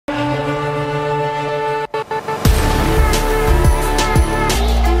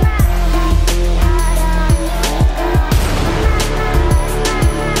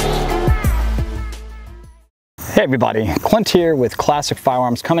Hey everybody, Clint here with Classic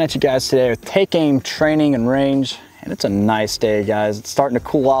Firearms, coming at you guys today with take aim training and range. And it's a nice day, guys. It's starting to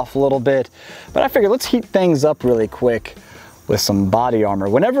cool off a little bit, but I figured let's heat things up really quick with some body armor.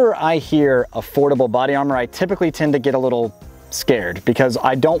 Whenever I hear affordable body armor, I typically tend to get a little scared because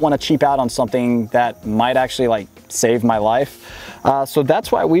I don't want to cheap out on something that might actually save my life. So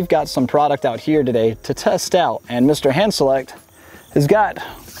that's why we've got some product out here today to test out. And Mr. Hand Select has got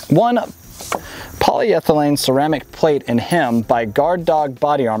one polyethylene ceramic plate in him by Guard Dog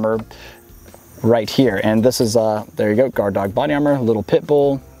Body Armor right here. And this is, there you go, Guard Dog Body Armor, little pit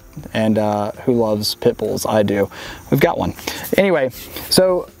bull. And who loves pit bulls? I do. We've got one. Anyway,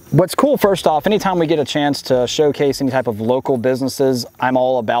 so what's cool, first off, anytime we get a chance to showcase any type of local businesses, I'm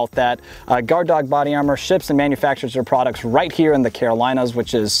all about that. Guard Dog Body Armor ships and manufactures their products right here in the Carolinas,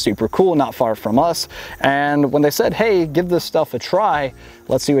 which is super cool, not far from us. And when they said, hey, give this stuff a try,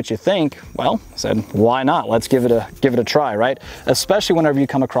 let's see what you think. Well, I said, why not? Let's give it a try, right? Especially whenever you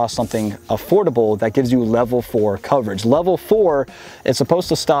come across something affordable that gives you level 4 coverage. Level 4 is supposed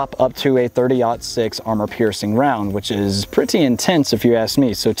to stop up to a 30-06 armor piercing round, which is pretty intense if you ask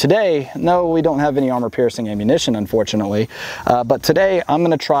me. So today, no, we don't have any armor piercing ammunition, unfortunately. But today I'm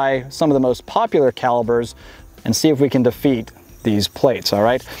gonna try some of the most popular calibers and see if we can defeat these plates, all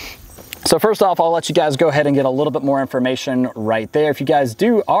right? So first off, I'll let you guys go ahead and get a little bit more information right there. If you guys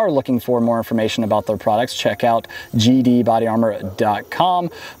are looking for more information about their products, check out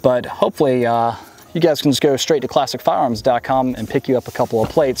gdbodyarmor.com. But hopefully, you guys can just go straight to classicfirearms.com and pick you up a couple of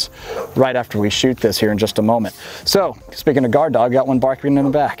plates right after we shoot this here in just a moment. So, speaking of Guard Dog, got one barking in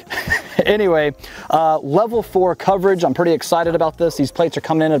the back. Anyway, level 4 coverage, I'm pretty excited about this. These plates are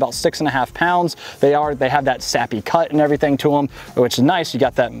coming in at about 6.5 pounds. They have that SAPI cut and everything to them, which is nice. You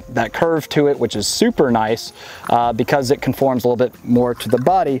got that curve to it, which is super nice because it conforms a little bit more to the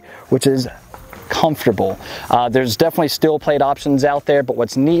body, which is comfortable. There's definitely steel plate options out there, but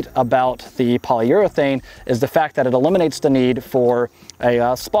what's neat about the polyurethane is the fact that it eliminates the need for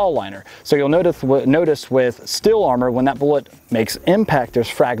a spall liner. So you'll notice with steel armor, when that bullet makes impact, there's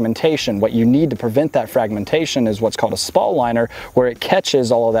fragmentation. What you need to prevent that fragmentation is what's called a spall liner, where it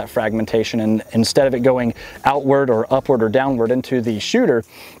catches all of that fragmentation, and instead of it going outward or upward or downward into the shooter,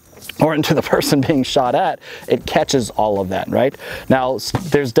 or into the person being shot at, it catches all of that, right? Now,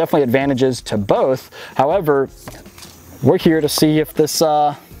 there's definitely advantages to both. However, we're here to see if this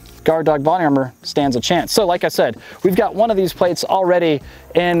Guard Dog Body Armor stands a chance. So like I said, we've got one of these plates already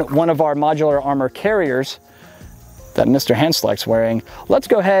in one of our modular armor carriers that Mr. Hand Select's wearing. Let's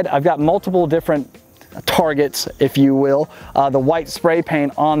go ahead. I've got multiple different targets, if you will, the white spray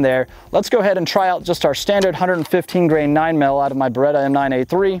paint on there. Let's go ahead and try out just our standard 115 grain 9mm out of my Beretta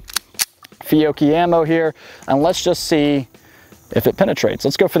M9A3 Fiocchi ammo here, and let's just see if it penetrates.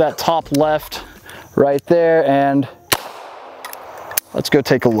 Let's go for that top left right there, and let's go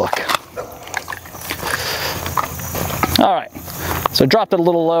take a look. All right, so dropped it a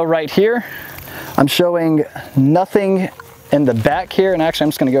little low right here. I'm showing nothing in the back here, and actually I'm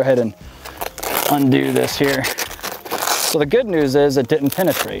just going to go ahead and undo this here. So the good news is it didn't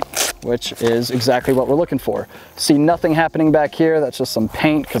penetrate, which is exactly what we're looking for. See nothing happening back here. That's just some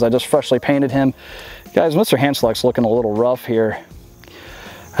paint because I just freshly painted him. Guys, Mr. Hand Select's looking a little rough here.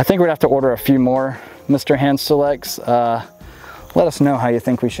 I think we're gonna have to order a few more Mr. Hand Selects. Let us know how you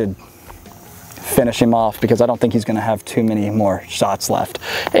think we should finish him off, because I don't think he's gonna have too many more shots left.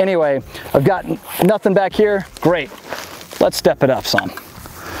 Anyway, I've got nothing back here. Great, let's step it up some.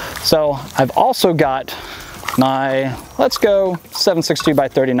 So I've also got my, let's go 7.62 by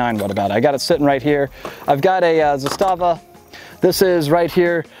 39, what about it? I got it sitting right here. I've got a Zastava. This is right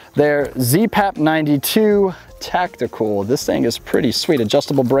here, their ZPAP 92 Tactical. This thing is pretty sweet,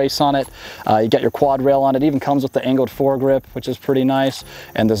 adjustable brace on it. You got your quad rail on it, even comes with the angled foregrip, which is pretty nice,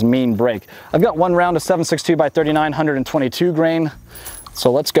 and this mean brake. I've got one round of 7.62 by 39, 122 grain.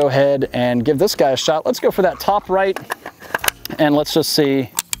 So let's go ahead and give this guy a shot. Let's go for that top right, and let's just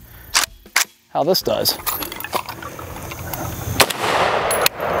see how this does.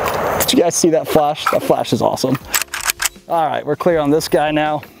 Did you guys see that flash? That flash is awesome. All right, we're clear on this guy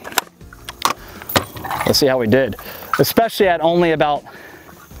now. Let's see how we did, especially at only about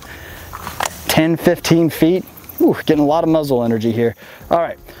 10, 15 feet. Ooh, getting a lot of muzzle energy here. All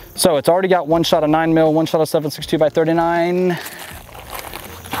right, so it's already got one shot of 9mm, one shot of 7.62 by 39.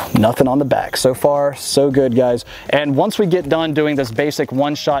 Nothing on the back. So far, so good, guys. And once we get done doing this basic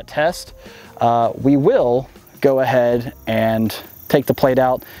one-shot test, we will go ahead and take the plate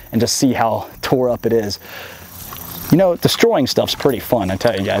out and just see how tore up it is. You know, destroying stuff's pretty fun, I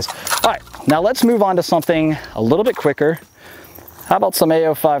tell you guys. All right, now let's move on to something a little bit quicker. How about some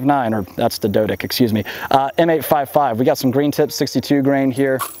A059, or that's the Dodic, excuse me, M855. We got some green tip 62 grain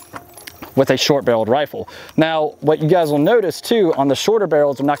here with a short barreled rifle. Now, what you guys will notice too, on the shorter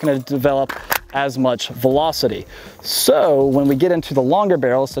barrels, they're not going to develop as much velocity. So when we get into the longer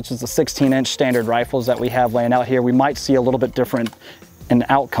barrels, such as the 16-inch standard rifles that we have laying out here, we might see a little bit different in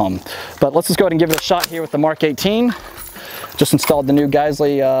outcome. But let's just go ahead and give it a shot here with the Mark 18. Just installed the new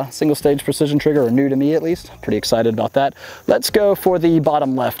Geisley single stage precision trigger, or new to me at least. Pretty excited about that. Let's go for the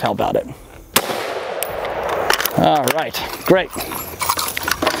bottom left. How about it? All right, great.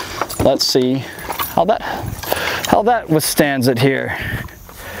 Let's see how that withstands it here.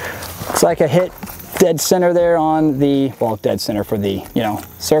 Looks like I hit dead center there on the, well, dead center for the, you know,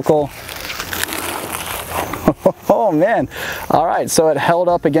 circle. Oh man. All right, so it held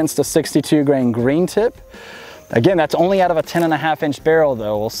up against a 62 grain green tip. Again, that's only out of a 10.5-inch barrel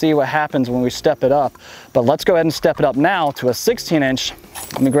though. We'll see what happens when we step it up. But let's go ahead and step it up now to a 16-inch.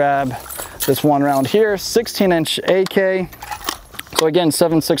 Let me grab this one round here, 16-inch AK. So again,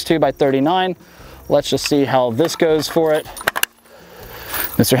 7.62 by 39. Let's just see how this goes for it.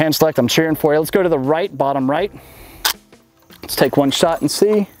 Mr. Hand Select, I'm cheering for you. Let's go to the right, bottom right. Let's take one shot and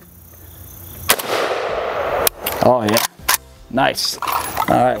see. Oh yeah, nice. All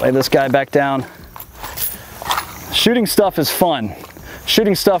right, lay this guy back down. Shooting stuff is fun.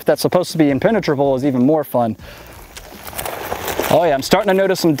 Shooting stuff that's supposed to be impenetrable is even more fun. Oh yeah, I'm starting to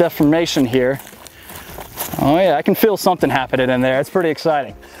notice some deformation here. Oh yeah, I can feel something happening in there. It's pretty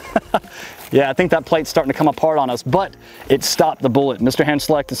exciting. Yeah, I think that plate's starting to come apart on us, but it stopped the bullet. Mr. Hand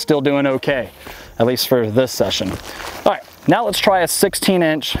Select is still doing okay, at least for this session. All right, now let's try a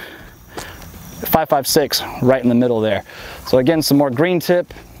 16-inch 5.56 right in the middle there. So again, some more green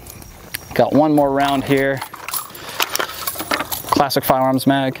tip. Got one more round here. Classic firearms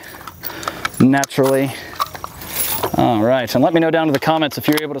mag, naturally. All right, and let me know down in the comments if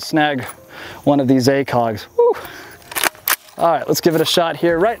you're able to snag one of these ACOGs. Woo. All right, let's give it a shot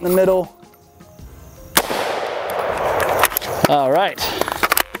here, right in the middle. All right.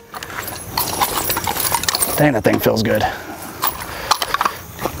 Dang, that thing feels good.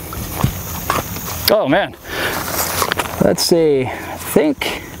 Oh man. Let's see, I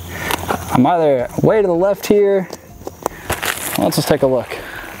think I'm either way to the left here. Let's just take a look.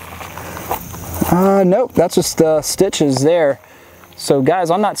 Nope, that's just stitches there. So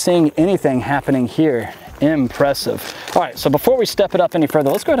guys, I'm not seeing anything happening here. Impressive. All right, so before we step it up any further,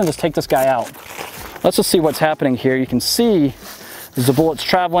 let's go ahead and just take this guy out. Let's just see what's happening here. You can see as the bullet's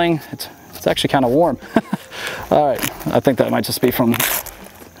traveling, it's actually kind of warm. All right, I think that might just be from,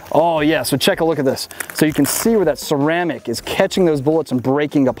 oh yeah, so check a look at this. So you can see where that ceramic is catching those bullets and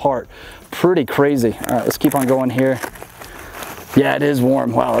breaking apart. Pretty crazy. All right, let's keep on going here. Yeah, it is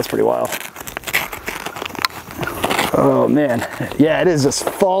warm. Wow, that's pretty wild. Oh man, yeah, it is just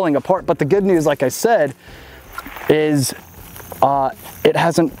falling apart. But the good news, like I said, is it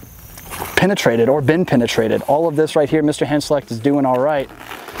hasn't penetrated or been penetrated. All of this right here, Mr. Hand Select is doing all right.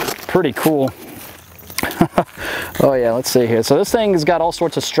 Pretty cool. Oh yeah, let's see here. So this thing has got all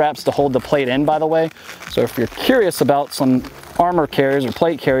sorts of straps to hold the plate in, by the way. So if you're curious about some armor carriers or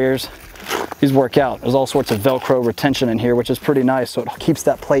plate carriers, these work out. There's all sorts of Velcro retention in here, which is pretty nice. So it keeps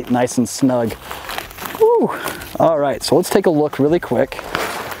that plate nice and snug. Woo. All right, so let's take a look really quick.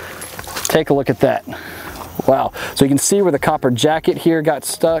 Take a look at that. Wow, so you can see where the copper jacket here got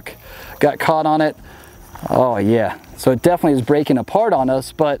stuck, got caught on it. Oh yeah, so it definitely is breaking apart on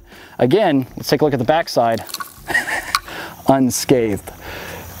us, but again, let's take a look at the backside. Unscathed.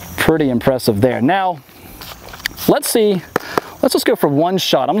 Pretty impressive there. Now, let's see, let's just go for one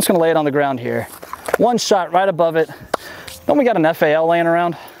shot. I'm just gonna lay it on the ground here. One shot right above it. Then we got an FAL laying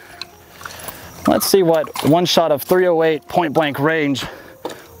around. Let's see what one shot of 308 point blank range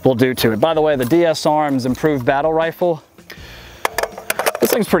will do to it. By the way, the DS Arms improved battle rifle,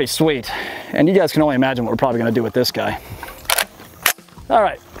 this thing's pretty sweet. And you guys can only imagine what we're probably gonna do with this guy. All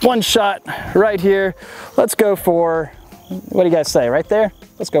right, one shot right here. Let's go for, what do you guys say, right there?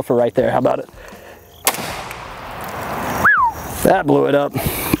 Let's go for right there, how about it? That blew it up.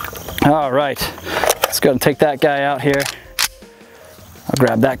 All right, let's go and take that guy out here. I'll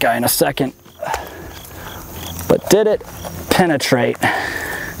grab that guy in a second. But did it penetrate?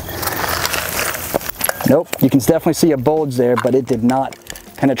 Nope, you can definitely see a bulge there, but it did not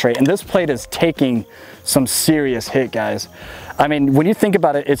penetrate. And this plate is taking some serious hit, guys. I mean, when you think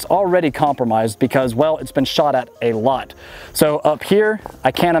about it, it's already compromised because, well, it's been shot at a lot. So up here,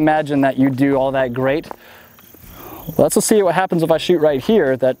 I can't imagine that you do all that great. Let's just see what happens if I shoot right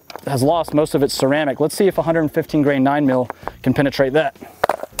here that has lost most of its ceramic. Let's see if 115 grain 9mm can penetrate that.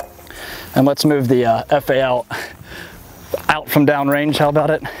 And let's move the FA out. out from downrange. How about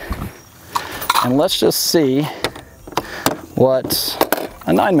it? And let's just see what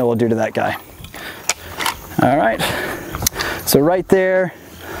a 9mm will do to that guy. All right, so right there,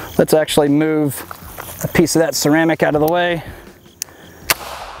 let's actually move a piece of that ceramic out of the way.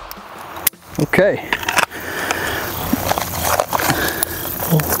 Okay.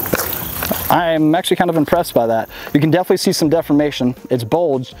 I'm actually kind of impressed by that. You can definitely see some deformation. It's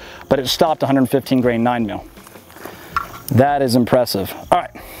bulged, but it stopped 115 grain 9mm. That is impressive. All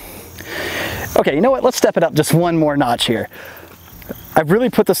right. Okay, you know what? Let's step it up just one more notch here. I've really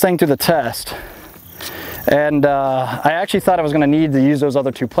put this thing through the test, and I actually thought I was going to need to use those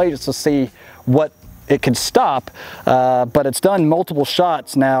other 2 plates to see what it could stop, but it's done multiple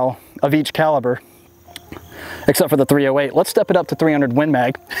shots now of each caliber, except for the 308. Let's step it up to 300 Win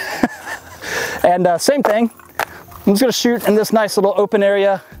Mag. And same thing, I'm just going to shoot in this nice little open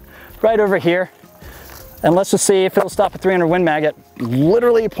area right over here. And let's just see if it'll stop at 300 Win Mag at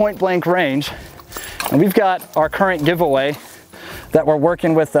literally point blank range. And we've got our current giveaway that we're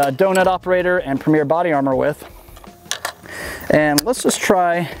working with Donut Operator and Premier Body Armor with. And let's just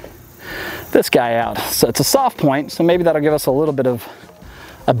try this guy out. So it's a soft point, so maybe that'll give us a little bit of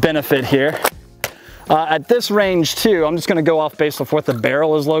a benefit here. At this range too, I'm just going to go off based off what the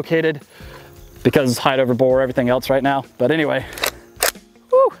barrel is located, because it's height over bore, everything else right now. But anyway,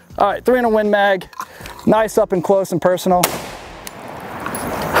 woo. All right, 300 Win Mag, nice up and close and personal.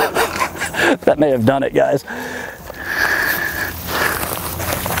 That may have done it, guys.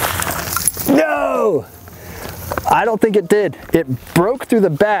 No, I don't think it did. It broke through the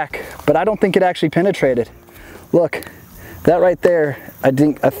back, but I don't think it actually penetrated. Look, that right there, I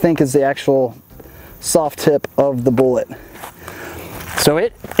think is the actual soft tip of the bullet. So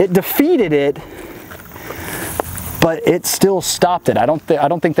it defeated it, but it still stopped it. I don't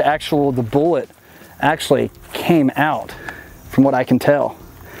think the bullet actually came out, from what I can tell.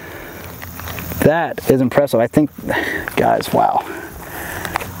 That is impressive. I think, guys, wow.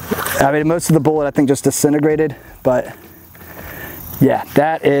 I mean, most of the bullet I think just disintegrated, but yeah,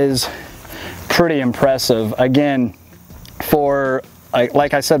 that is pretty impressive. Again, for,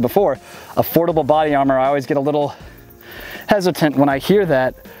 like I said before, affordable body armor, I always get a little hesitant when I hear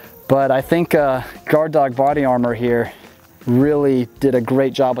that, but I think Guard Dog Body Armor here really did a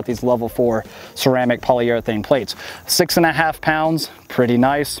great job with these level 4 ceramic polyurethane plates. 6.5 pounds, pretty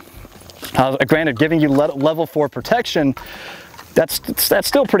nice. Granted, giving you level 4 protection, that's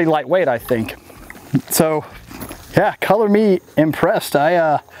still pretty lightweight, I think. So yeah, color me impressed.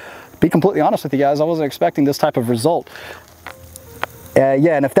 Be completely honest with you guys, I wasn't expecting this type of result.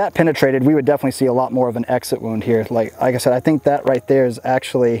 Yeah, and if that penetrated, we would definitely see a lot more of an exit wound here. Like I said, I think that right there is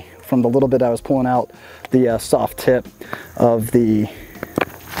actually, from the little bit I was pulling out, the soft tip of the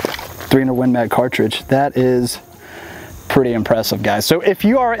 300 Win Mag cartridge. That is pretty impressive, guys. So if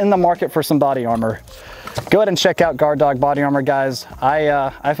you are in the market for some body armor, go ahead and check out Guard Dog Body Armor, guys.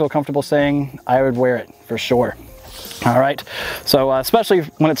 I feel comfortable saying I would wear it for sure. All right, so especially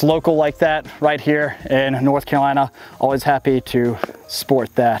when it's local like that, right here in North Carolina, always happy to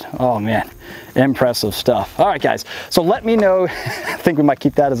sport that. Oh man, impressive stuff. All right, guys, so let me know, I think we might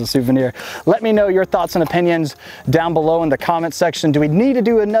keep that as a souvenir. Let me know your thoughts and opinions down below in the comment section. Do we need to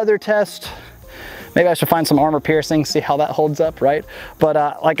do another test? Maybe I should find some armor piercing, see how that holds up, right?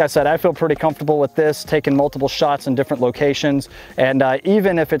 But like I said, I feel pretty comfortable with this, taking multiple shots in different locations. And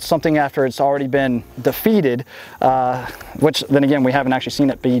even if it's something after it's already been defeated, which then again, we haven't actually seen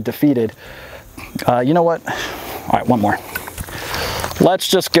it be defeated. You know what? All right, one more. Let's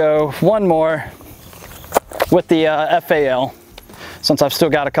just go one more with the FAL, since I've still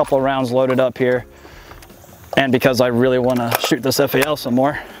got a couple of rounds loaded up here. And because I really want to shoot this FAL some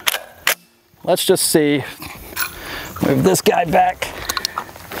more. Let's just see, move this guy back.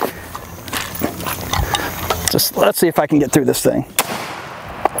 Let's see if I can get through this thing.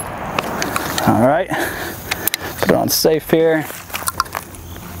 All right, put it on safe here.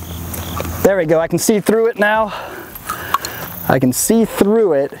 There we go, I can see through it now. I can see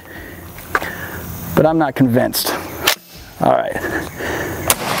through it, but I'm not convinced. All right.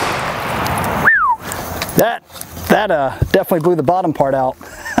 That definitely blew the bottom part out.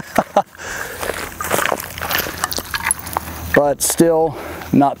 But still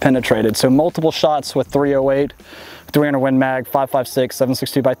not penetrated. So multiple shots with 308, 300 Win Mag, 5.56,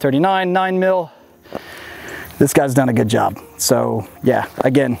 7.62 by 39, 9mm. This guy's done a good job. So yeah,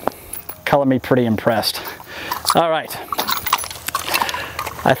 again, color me pretty impressed. All right.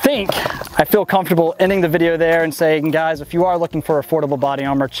 I think I feel comfortable ending the video there and saying, guys, if you are looking for affordable body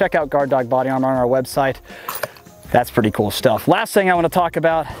armor, check out Guard Dog Body Armor on our website. That's pretty cool stuff. Last thing I want to talk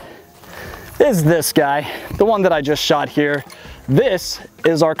about, is this guy, the one that I just shot here. This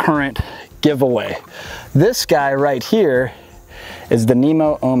is our current giveaway. This guy right here is the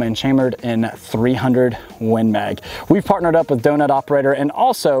Nemo Omen chambered in 300 Win Mag. We've partnered up with Donut Operator and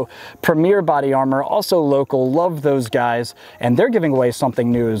also Premier Body Armor, also local, love those guys, and they're giving away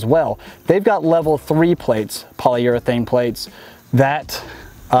something new as well. They've got level 3 plates, polyurethane plates, that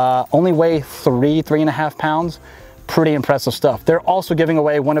only weigh 3.5 pounds. Pretty impressive stuff. They're also giving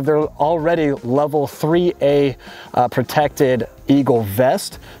away one of their already level 3A protected Eagle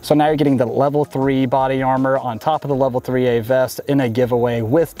vest. So now you're getting the level 3 body armor on top of the level 3A vest in a giveaway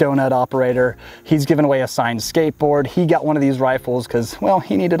with Donut Operator. He's giving away a signed skateboard. He got one of these rifles because, well,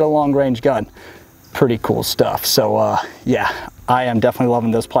 he needed a long range gun. Pretty cool stuff. So yeah, I am definitely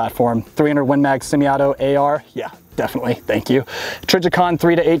loving this platform. 300 Win Mag semi-auto AR, yeah. Definitely, thank you. Trijicon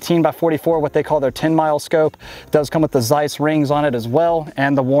 3-18 by 44, what they call their 10-mile scope. It does come with the Zeiss rings on it as well,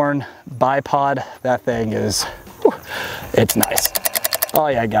 and the Warren bipod. That thing is, whew, it's nice. Oh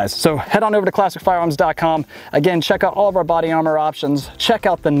yeah, guys, so head on over to classicfirearms.com. Again, check out all of our body armor options. Check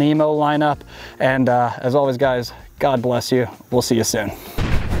out the Nemo lineup. And as always, guys, God bless you. We'll see you soon.